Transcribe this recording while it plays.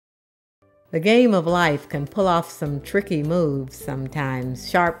The game of life can pull off some tricky moves sometimes,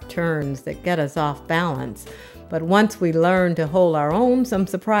 sharp turns that get us off balance. But once we learn to hold our own, some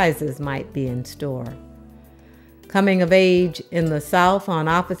surprises might be in store. Coming of age in the South on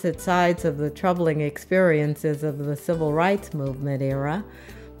opposite sides of the troubling experiences of the Civil Rights Movement era,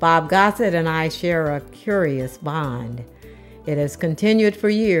 Bob Gossett and I share a curious bond. It has continued for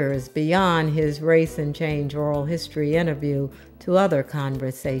years beyond his Race and Change oral history interview to other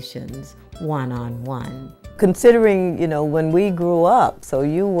conversations, one-on-one. Considering, when we grew up, so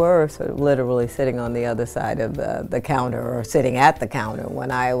you were sort of literally sitting on the other side of the counter or sitting at the counter when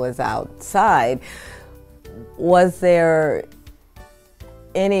I was outside, was there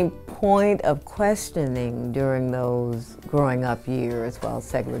any point of questioning during those growing up years while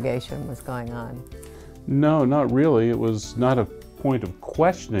segregation was going on? No, not really. It was not a point of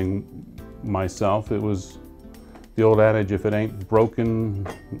questioning myself. It was the old adage, if it ain't broken,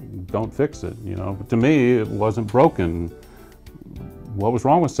 don't fix it, But to me, it wasn't broken. What was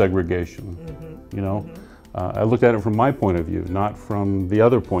wrong with segregation? I looked at it from my point of view, not from the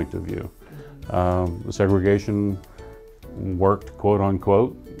other point of view. Segregation worked, quote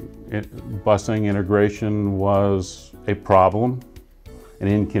unquote. Busing integration was a problem, an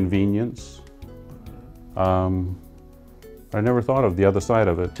inconvenience. I never thought of the other side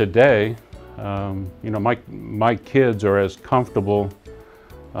of it. Today, my kids are as comfortable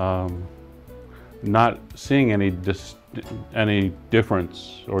not seeing any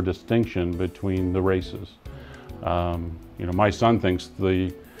difference or distinction between the races. My son thinks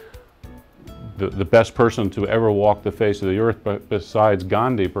the best person to ever walk the face of the earth, besides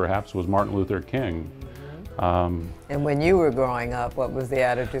Gandhi perhaps, was Martin Luther King. And when you were growing up, what was the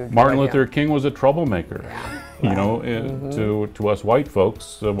attitude? Martin Luther King was a troublemaker. Yeah. To us white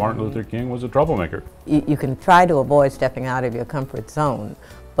folks, Martin Luther King was a troublemaker. You can try to avoid stepping out of your comfort zone,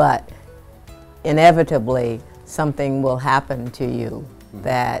 but inevitably something will happen to you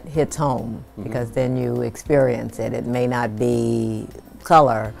that hits home, because then you experience it. It may not be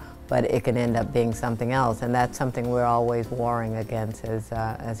color, but it can end up being something else, and that's something we're always warring against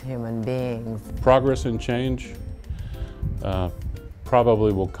as human beings. Progress and change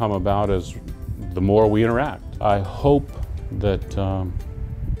probably will come about as the more we interact. I hope that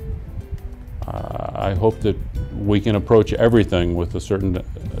we can approach everything with a certain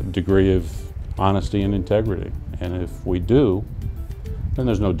degree of honesty and integrity, and if we do, then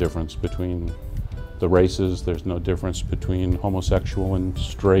there's no difference between the races, there's no difference between homosexual and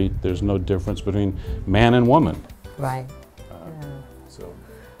straight, there's no difference between man and woman. Right.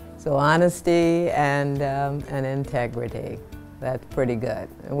 So honesty and integrity, that's pretty good.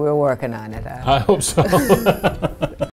 And we're working on it. I hope so.